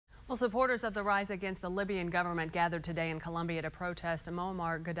Well, supporters of the rise against the Libyan government gathered today in Colombia to protest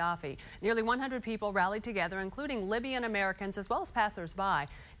Muammar Gaddafi. Nearly 100 people rallied together, including Libyan Americans as well as passers-by.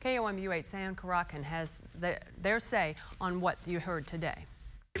 KOMU 8 Sam Karakan has their say on what you heard today.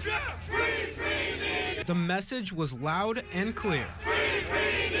 The message was loud and clear.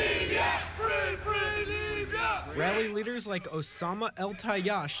 Rally leaders like Osama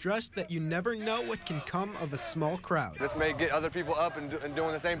El-Tayyash stressed that you never know what can come of a small crowd. This may get other people up and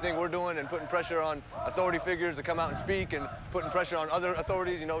doing the same thing we're doing and putting pressure on authority figures to come out and speak and putting pressure on other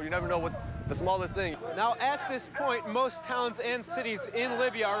authorities. You know, you never know what the smallest thing. Now, at this point, most towns and cities in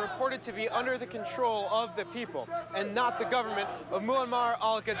Libya are reported to be under the control of the people and not the government of Muammar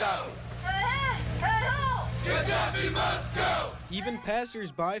al-Gaddafi. Gaddafi must go! Even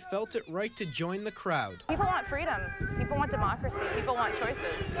passers-by felt it right to join the crowd. People want freedom. People want democracy. People want choices.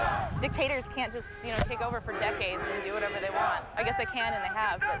 Dictators can't just, take over for decades and do whatever they want. I guess they can and they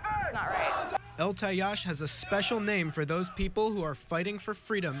have, but it's not right. El-Tayyash has a special name for those people who are fighting for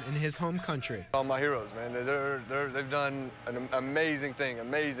freedom in his home country. All my heroes, man. They've done an amazing thing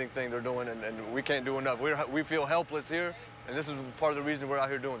they're doing, and we can't do enough. We feel helpless here, and this is part of the reason we're out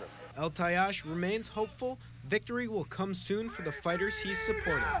here doing this. El-Tayyash remains hopeful victory will come soon for the fighters he's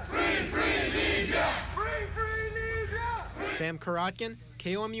supporting. Free, free Libya! Free, free Libya! Sam Karakan,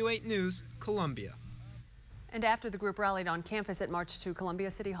 KOMU 8 News, Colombia. And after the group rallied on campus, it marched to Columbia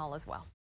City Hall as well.